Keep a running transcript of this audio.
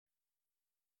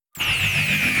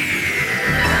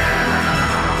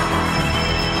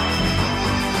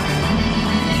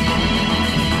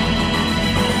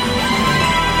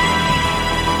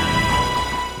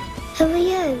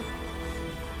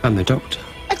I'm the doctor.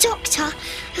 A doctor?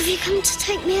 Have you come to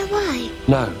take me away?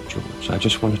 No, George, I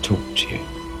just want to talk to you.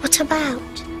 What about?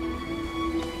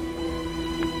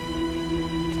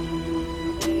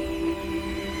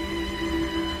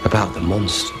 About the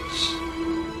monsters.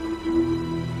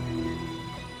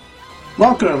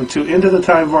 Welcome to Into the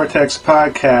Time Vortex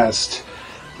podcast.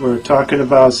 We're talking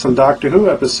about some Doctor Who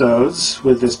episodes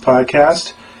with this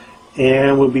podcast,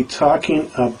 and we'll be talking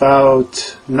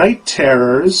about Night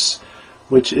Terrors,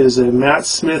 which is a Matt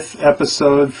Smith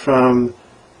episode from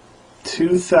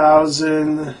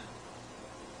 2000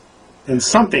 and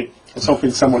something. I was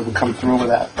hoping someone would come through with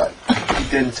that, but he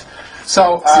didn't.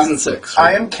 So, Season 6. Right?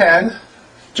 I am Ken.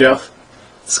 Jeff.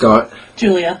 Scott.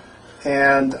 Julia.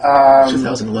 And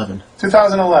 2011.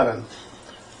 2011.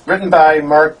 Written by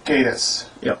Mark Gatiss.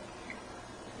 Yep.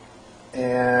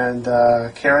 And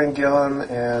Karen Gillan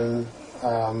and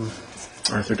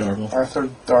Arthur Darvill. Arthur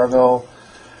Darvill.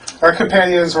 Our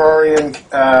companions, Rory and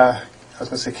I was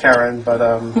going to say Karen, but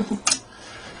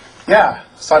yeah.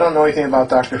 So I don't know anything about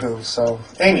Doctor Who. So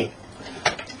Amy.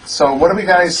 So what do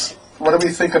we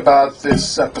think about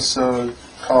this episode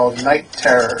called Night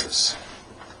Terrors?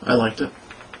 I liked it.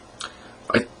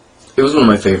 It was one of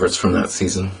my favorites from that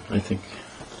season, I think.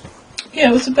 Yeah,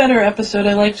 it was a better episode.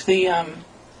 I liked the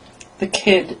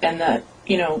kid and that,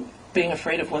 being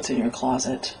afraid of what's in your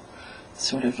closet.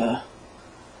 Sort of a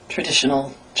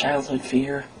traditional childhood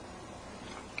fear.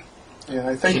 Yeah,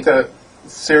 I think the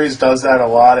series does that a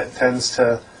lot. It tends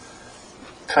to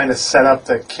kind of set up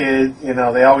the kid.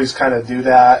 They always kind of do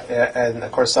that. And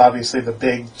of course, obviously, the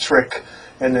big trick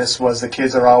in this was the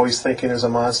kids are always thinking there's a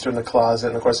monster in the closet.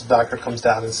 And of course, the doctor comes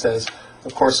down and says,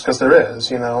 of course, because there is,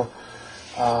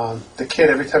 The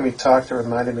kid, every time he talked, it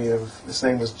reminded me of, his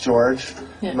name was George.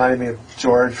 Yeah. Reminded me of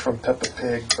George from Peppa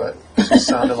Pig, but she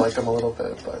sounded like him a little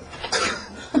bit. But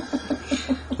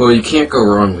Well, you can't go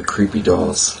wrong with creepy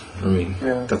dolls. I mean,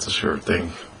 Yeah. that's a sure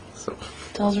thing. So,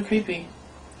 Dolls are creepy.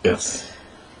 yes.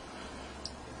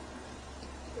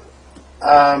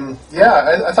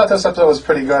 I thought this episode was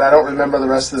pretty good. I don't remember the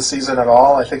rest of the season at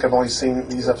all. I think I've only seen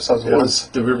these episodes It was once.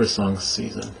 the River Song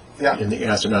season. Yeah. In the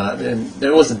astronaut, and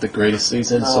it wasn't the greatest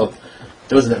season, so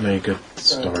there wasn't that many good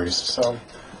stories. So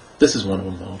This is one of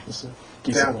them, though. This is a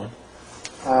decent one.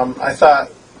 I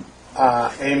thought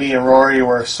Amy and Rory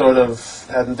were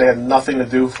they had nothing to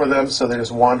do for them, so they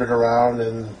just wandered around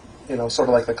and, sort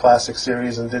of like the classic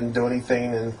series and didn't do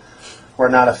anything and were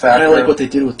not a factor. I like what they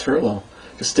did with Turlo.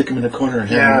 Just stick him in the corner and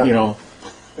have him,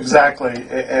 Exactly,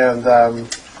 and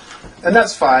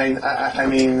that's fine. I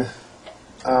mean,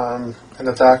 and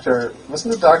the doctor,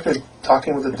 wasn't the doctor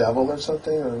talking with the devil or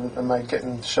something? Or am I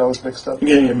getting shows mixed up?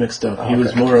 getting it mixed up. He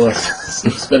was more or less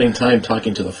spending time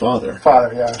talking to the father,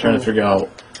 Father, yeah. trying to figure out,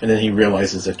 and then he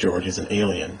realizes that George is an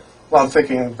alien. Well, I'm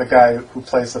thinking the guy who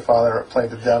plays the father played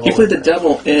the devil. He played the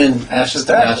devil in Ashes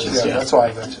to Ashes, yeah. That's why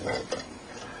I mentioned that. But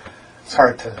it's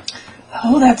hard to...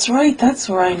 Oh, that's right. That's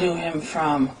where I knew him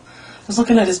from. I was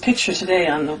looking at his picture today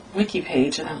on the wiki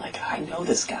page, and I'm like, I know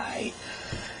this guy.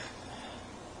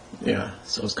 Yeah,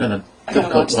 so it's kind of I gotta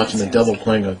difficult watch watching that the devil series.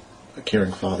 playing a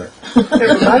caring father.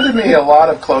 It reminded me a lot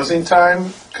of Closing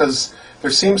Time, because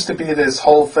there seems to be this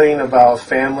whole thing about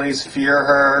families fear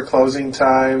her, Closing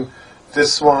Time,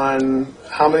 this one,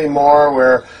 how many more,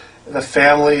 where the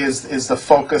family is the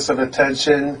focus of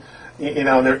attention,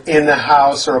 they're in the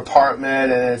house or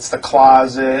apartment, and it's the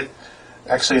closet.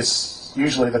 Actually, it's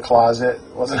usually the closet.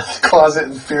 Wasn't it the closet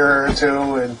in Fear Her,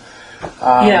 too? And,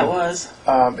 Yeah, it was.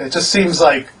 it just seems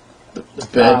like, The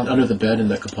bed, under the bed in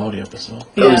the Capaldi episode.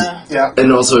 Yeah. yeah,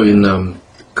 And also in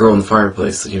Girl in the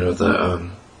Fireplace, Under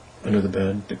the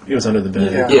bed. It was under the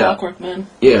bed. Yeah. Yeah. Clockwork Man.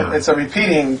 yeah. it's a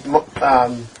repeating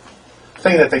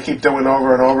thing that they keep doing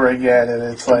over and over again, and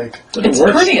it's like... But it It's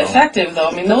works, pretty though. effective, though.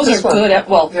 I mean, those This are one. good,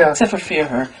 Yeah. except for Fear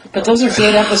Her. But those are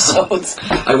good episodes.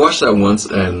 I watched that once,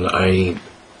 and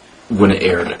when it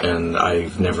aired, and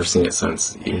I've never seen it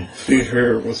since. Fear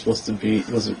Her was supposed to be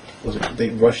they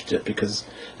rushed it because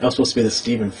that was supposed to be the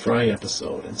Stephen Fry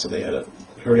episode, and so they had to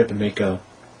hurry up and make a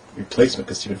replacement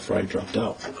because Stephen Fry dropped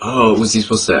out. Oh, was he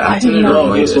supposed to act in didn't it know. or No,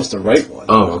 write he was it? supposed to write one.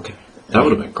 Oh, okay. That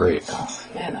would have been great. Oh,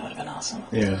 man, that would have been awesome.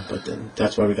 Yeah, but then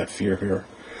that's why we got Fear Her.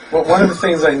 Well, one of the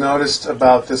things I noticed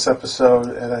about this episode,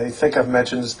 and I think I've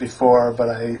mentioned this before, but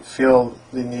I feel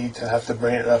the need to have to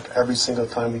bring it up every single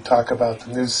time we talk about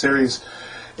the new series,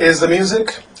 is the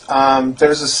music.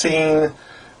 There's a scene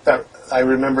that I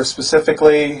remember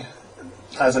specifically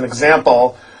as an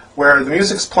example where the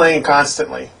music's playing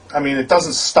constantly. I mean, it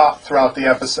doesn't stop throughout the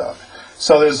episode.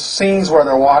 So there's scenes where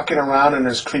they're walking around and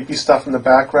there's creepy stuff in the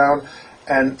background,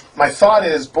 And my thought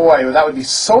is, boy, that would be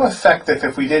so effective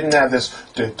if we didn't have this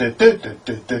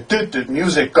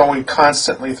music going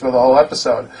constantly through the whole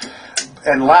episode,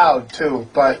 and loud too.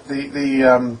 But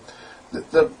the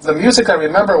music I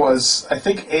remember was, I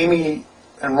think Amy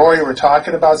and Roy were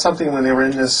talking about something when they were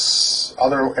in this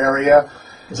other area.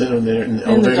 Is it in the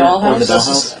dollhouse? The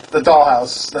dollhouse? The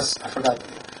dollhouse. I forgot.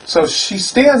 So she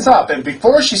stands up, and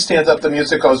before she stands up, the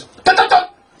music goes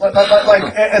like,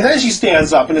 and then she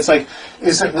stands up, and it's like,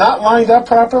 is it not lined up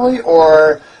properly,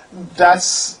 or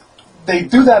they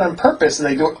do that on purpose, and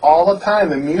they do it all the time.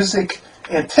 The music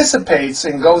anticipates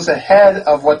and goes ahead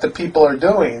of what the people are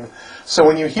doing. So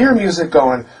when you hear music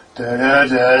going, da, da,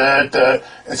 da, da,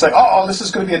 it's like, oh, this is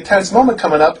going to be a tense moment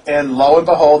coming up, and lo and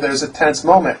behold, there's a tense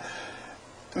moment.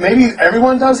 Maybe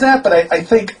everyone does that, but I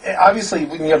think, obviously,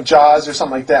 when you have Jaws or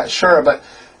something like that, sure, but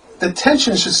the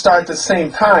tension should start at the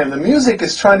same time. The music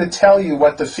is trying to tell you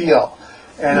what to feel.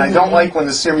 And I don't like when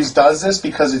the series does this,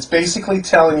 because it's basically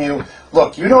telling you,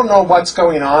 look, you don't know what's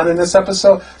going on in this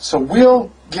episode, so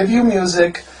we'll give you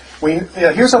music.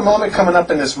 Here's a moment coming up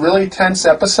in this really tense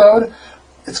episode.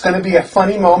 It's going to be a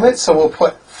funny moment, so we'll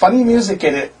put funny music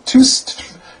in it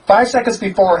 5 seconds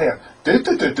beforehand. And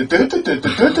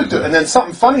then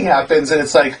something funny happens, and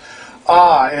it's like,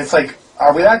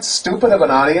 are we that stupid of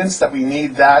an audience that we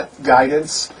need that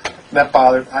guidance? That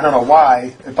bothered. I don't know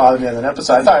why it bothered me in an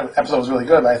episode. I thought the episode was really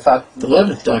good, but I thought The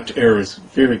 11th Doctor era is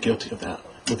very guilty of that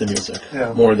with the music,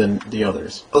 more than the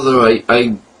others. Although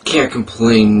I can't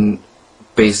complain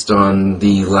based on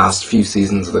the last few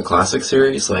seasons of the classic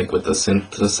series, like with the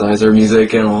synthesizer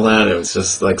music and all that. It was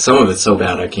just like, some of it's so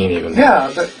bad I can't even.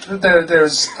 yeah,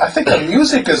 there's. I think the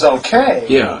music is okay.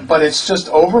 Yeah. But it's just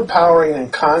overpowering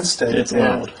and constant. It's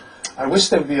loud. I wish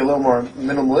they would be a little more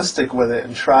minimalistic with it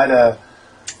and try to.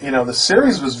 The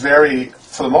series was very,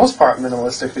 for the most part,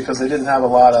 minimalistic, because they didn't have a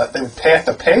lot of. They would have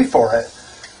to pay for it,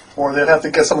 or they'd have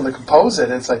to get someone to compose it.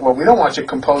 And it's like, well, we don't want you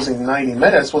composing 90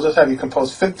 minutes. We'll just have you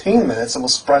compose 15 minutes, and we'll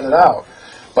spread it out.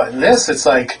 But in this, it's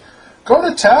like, go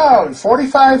to town,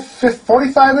 45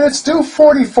 minutes, do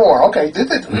 44. Okay.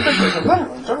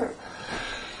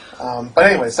 But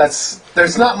anyways,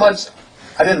 there's not much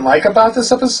I didn't like about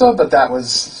this episode, but that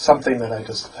was something that I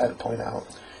just had to point out.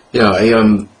 Yeah,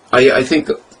 I think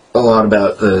a lot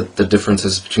about the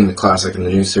differences between the classic and the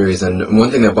new series, and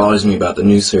one thing that bothers me about the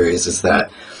new series is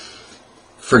that,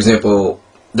 for example,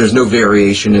 there's no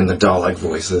variation in the Dalek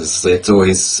voices. It's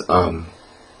always,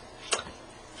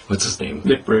 what's his name?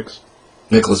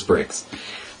 Nicholas Briggs.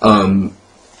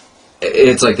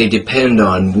 It's like they depend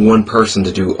on one person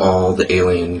to do all the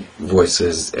alien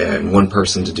voices and one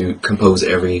person to compose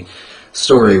every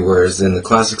story, whereas in the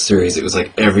classic series it was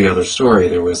like every other story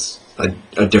there was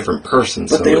a different person.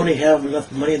 But they only have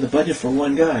enough money in the budget for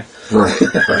one guy.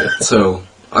 Right. So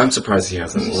I'm surprised he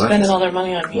hasn't left. Spending all their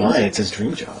money on music. Why? It's his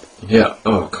dream job. Yeah.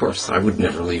 Oh, of course. I would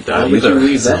never leave that Why would either. you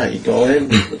leave that? You go in,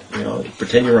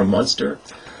 pretend you're a monster.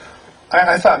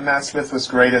 I thought Matt Smith was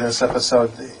great in this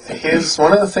episode.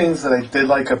 One of the things that I did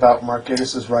like about Mark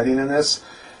Gatiss' writing in this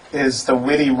is the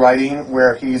witty writing,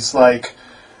 where he's like,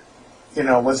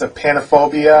 was it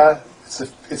panophobia?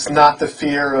 It's not the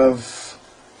fear of...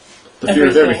 The fear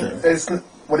of everything.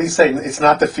 What do you say? It's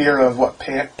not the fear of what?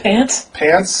 Pants?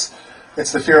 Pants.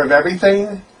 It's the fear of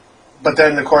everything. But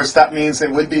then, of course, that means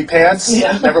it would be pants.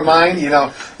 Yeah. Never mind.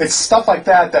 It's stuff like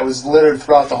that was littered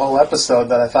throughout the whole episode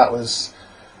that I thought was...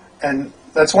 And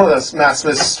that's one of the Matt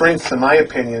Smith's strengths, in my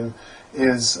opinion,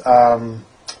 is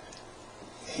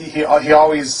he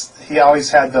always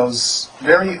had those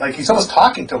very, like, he's almost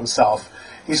talking to himself.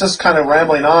 He's just kind of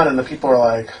rambling on, and the people are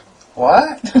like,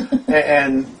 what?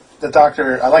 and the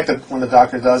Doctor, I like when the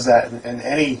Doctor does that in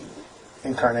any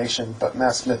incarnation, but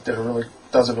Matt Smith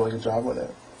does a really good job with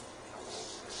it.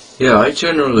 Yeah, I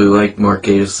generally like Mark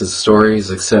Gatiss'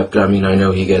 stories, except, I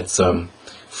know he gets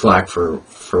flack for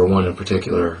one in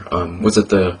particular. Was it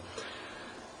the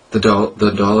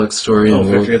Dalek story?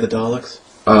 Victory of the Daleks?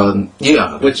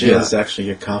 Yeah. Which is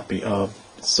actually a copy of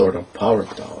sort of Power of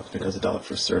the Daleks, because the Daleks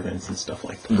were servants and stuff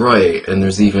like that. Right, and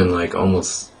there's even like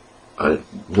almost a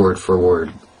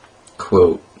word-for-word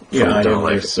quote from I am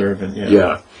Dalek. your servant,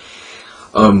 Yeah.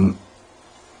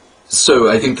 So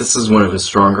I think this is one of his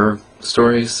stronger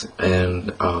stories, and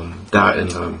that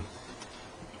and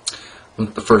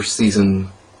the first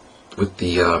season with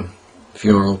the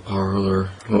funeral parlor.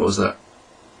 What was that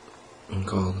one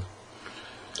called?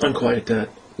 Unquiet Dead.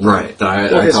 Right.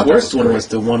 His worst one was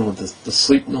the one with the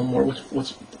Sleep No More.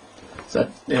 What's that?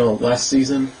 Last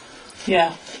season.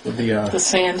 Yeah. With the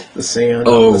sand. The sand.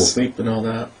 Oh. The sleep and all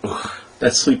that.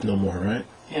 That's Sleep No More, right?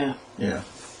 Yeah. Yeah.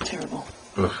 Terrible.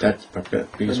 That's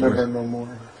biggest Remember worst. no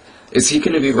more. Is he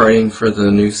going to be writing for the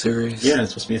new series? Yeah,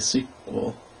 it's supposed to be a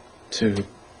sequel to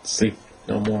Sleep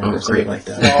No More Oh, or something great. like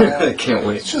that. I can't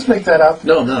wait. Let's just make that up.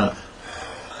 No, I'm not.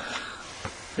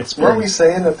 It's Weren't we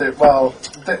saying that they, well,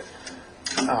 they,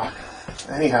 oh,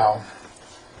 anyhow.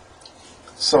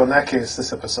 So in that case,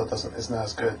 this episode is not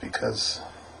as good because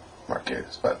Mark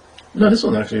Gatiss, but No, this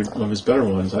one actually one of his better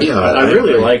ones. Yeah, I I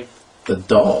really agree. like the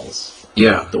dolls,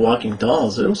 Yeah, the walking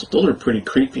dolls. Those are pretty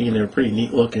creepy and they're pretty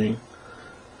neat looking.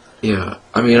 yeah.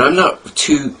 I mean,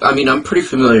 I'm pretty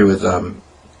familiar with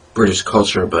British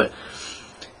culture, but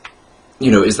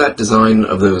is that design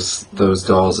of those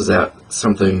dolls? Is that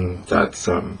something that's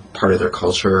part of their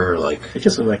culture, or like? They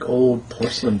just look like old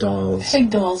porcelain dolls. Peg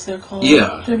dolls, they're called.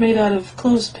 Yeah. They're made out of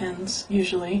clothespins,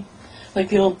 usually. Like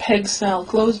the old peg-style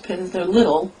clothespins, they're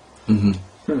little.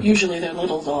 Mm-hmm. Usually they're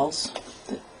little dolls.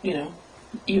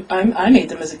 I made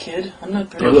them as a kid. I'm not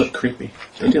They British. look creepy.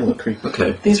 They do look creepy.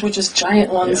 Okay. These were just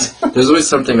giant ones. There's always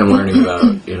something I'm learning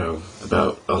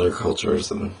about other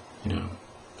cultures, and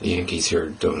the Yankees here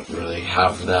don't really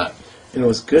have that. And it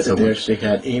was good that So they much. actually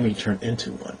had Amy turn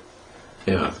into one.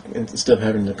 Yeah. Instead of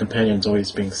having the companions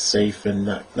always being safe and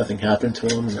nothing happened to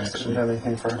them. And didn't actually, have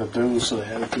anything for her to do, so they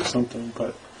had to do something.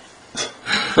 But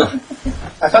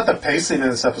I thought the pacing in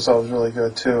this episode was really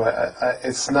good too.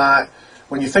 It's not,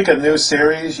 when you think of new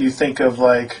series, you think of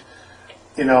like,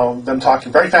 them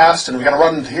talking very fast, and we got to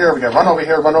run here, we got to run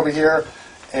over here,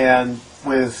 and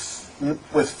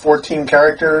with 14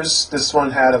 characters, this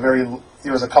one had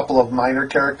there was a couple of minor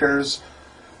characters,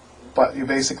 but you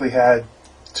basically had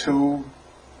 2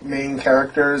 main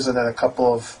characters and then a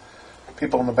couple of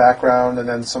people in the background, and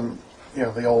then some,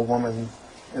 the old woman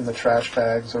in the trash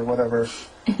bags or whatever.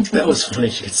 that was funny.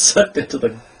 She gets sucked into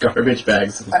the garbage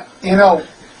bags.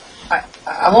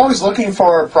 I'm always looking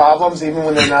for problems, even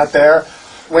when they're not there.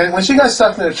 When she got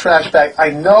stuck in the trash bag, I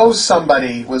know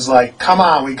somebody was like, "Come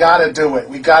on, we got to do it.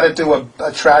 We got to do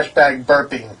a trash bag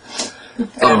burping."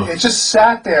 And it just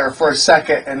sat there for a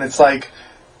second, and it's like,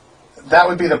 that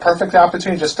would be the perfect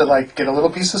opportunity just to like get a little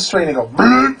piece of string and go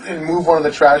and move one of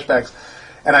the trash bags.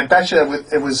 And I bet you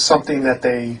it was something that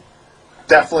they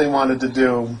definitely wanted to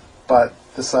do, but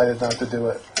decided not to do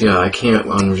it. Yeah, I can't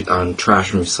on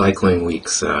trash and recycling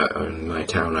weeks in my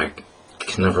town. I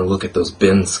can never look at those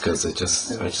bins because I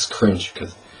just cringe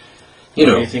because you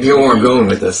know where I'm going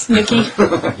with this. Nikki?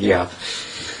 Yeah.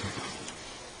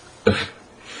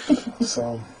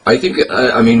 So I think,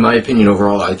 my opinion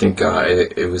overall, I think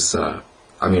it was, I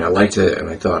liked it, and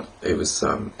I thought it was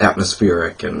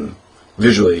atmospheric and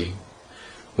visually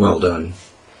well done.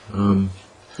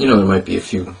 There might be a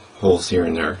few holes here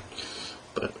and there,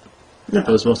 but... Yeah, it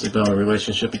was mostly about a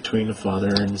relationship between the father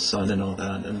and the son and all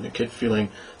that, and the kid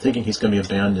thinking he's going to be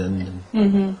abandoned.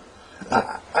 And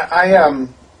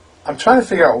I'm trying to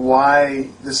figure out why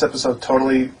this episode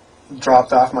totally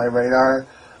dropped off my radar.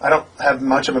 I don't have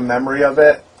much of a memory of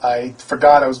it. I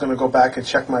forgot I was going to go back and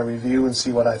check my review and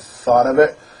see what I thought of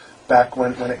it back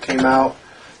when it came out.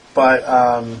 But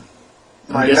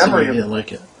my I'm guessing memory you of didn't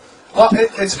like it. well,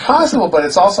 it's possible, but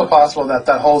it's also possible that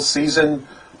whole season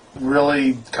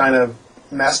really kind of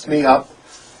messed me up,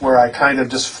 where I kind of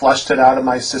just flushed it out of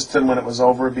my system when it was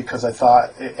over because I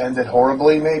thought it ended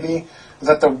horribly. Maybe was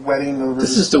that the wedding?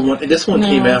 This is the one. This one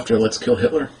came after Let's Kill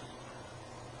Hitler.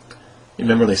 You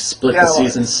remember they split the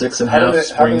season 6 in half,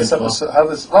 spring and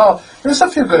fall. There's a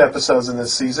few good episodes in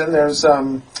this season. There's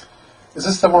is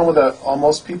this the one with the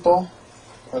almost people,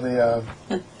 or the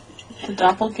The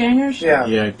doppelgangers? yeah?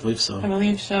 Yeah, I believe so. I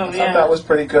believe so, I thought that was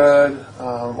pretty good.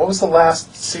 What was the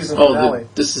last season finale?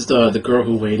 This is the girl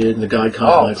who waited, and the God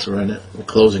Complex were in it. The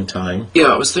closing time.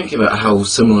 Yeah, I was thinking about how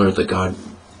similar the God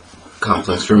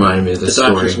Complex reminded me of The this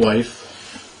story. doctor's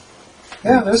wife.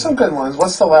 Yeah, there's some good ones.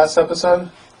 What's the last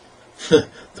episode?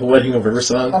 The Wedding of River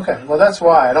Song. Okay, well that's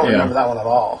why I don't Yeah. remember that one at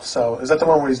all. So is that the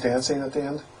one where he's dancing at the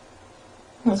end?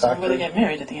 That's where they get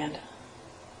married at the end.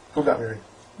 Who got married?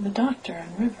 The doctor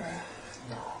and River.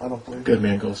 I don't believe. Good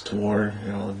man goes to war.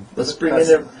 And let's bring That's,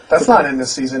 in. that's not in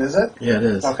this season, is it? Yeah, it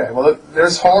is. Okay, well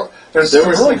there's some There was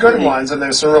really good some- ones and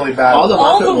there's some really bad All the ones.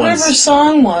 All the Muppet ones. River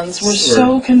Song ones were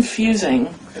so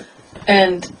confusing.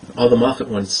 And All the Moffat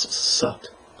ones sucked.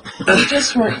 they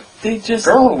just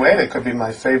Girl Who Waited could be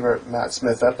my favorite Matt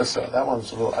Smith episode. That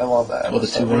one's I love that All the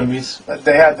episode. two Amy's. But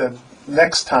they had the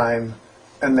next time,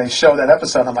 and they showed that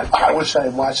episode. I'm like, oh, I wish I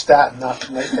had watched that, and not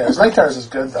Night Terrors. Night Terrors is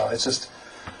good though. It's just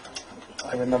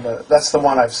I remember that's the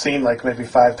one I've seen like maybe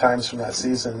 5 times from that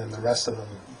season, and the rest of them.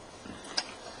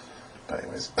 But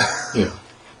anyways, Yeah.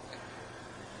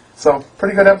 so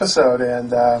pretty good episode,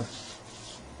 and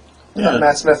Yeah.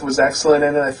 Matt Smith was excellent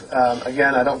in it.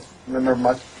 Again, I don't remember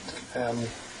much.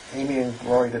 Amy and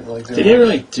Rory didn't really do They much. didn't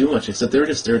really do much, except they were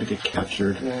just there to get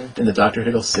captured, Yeah. and the doctor had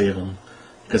to go save them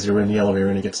because they were in the elevator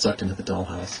and they get sucked into the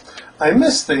dollhouse. I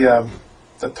miss the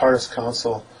TARDIS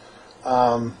console.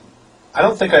 I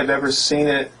don't think I've ever seen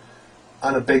it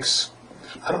on a big.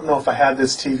 I don't know if I had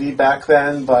this TV back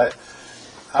then, but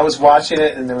I was watching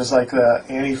it and there was like the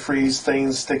antifreeze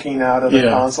thing sticking out of the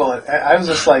console, and I was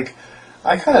just like,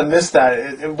 I kind of missed that.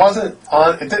 It wasn't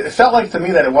on. It felt like to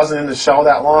me that it wasn't in the show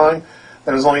that long.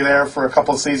 That it was only there for a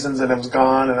couple of seasons and it was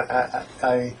gone, and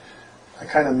I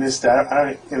kind of missed that.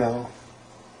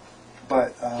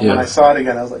 But when I saw it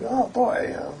again, I was like, oh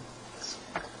boy.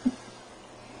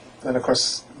 Then of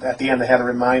course at the end they had to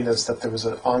remind us that there was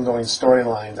an ongoing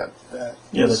storyline that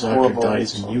The was doctor horrible.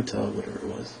 dies in Utah, whatever it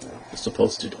was. Was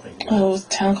supposed to die. Oh, a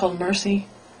town called Mercy.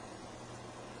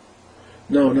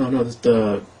 No. This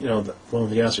the one of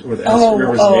the astronauts where the Oh,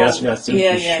 remember oh, the astronaut suit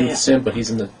yeah, he yeah, shoots him, but he's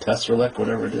in the Tesseract,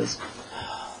 whatever it is.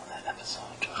 That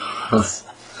episode.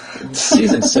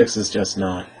 Season 6 is just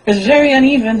not. It's very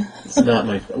uneven. It's not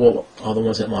my. Well, all the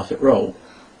ones at Moffat Row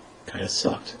kind of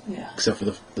sucked, Yeah. except for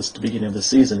the beginning of the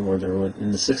season where they were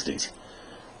in the 60s.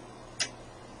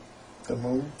 The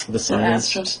moon. The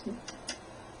science.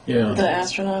 The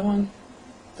astronaut one.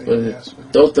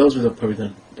 But those were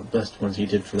probably the best ones he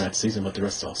did for that season, but the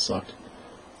rest all sucked.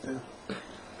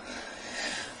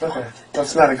 Okay,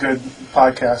 that's not a good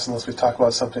podcast unless we talk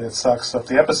about something that sucks. So if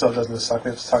the episode doesn't suck,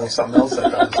 we have to talk about something else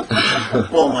that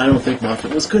does. Well, I don't think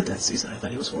Moffat was good that season. I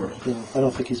thought he was horrible. No, I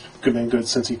don't think he's been good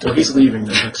since he took Well, he's leaving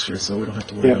the next year, so we don't have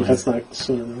to worry Yeah, about but that's it. not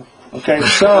soon enough. Okay,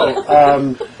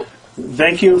 so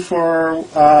thank you for.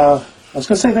 I was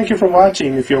going to say thank you for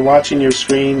watching. If you're watching your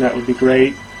screen, that would be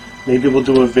great. Maybe we'll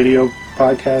do a video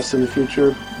podcast in the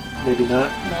future. Maybe not.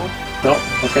 No. No.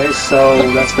 Okay,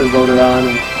 so that's been voted on.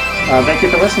 And thank you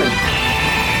for listening.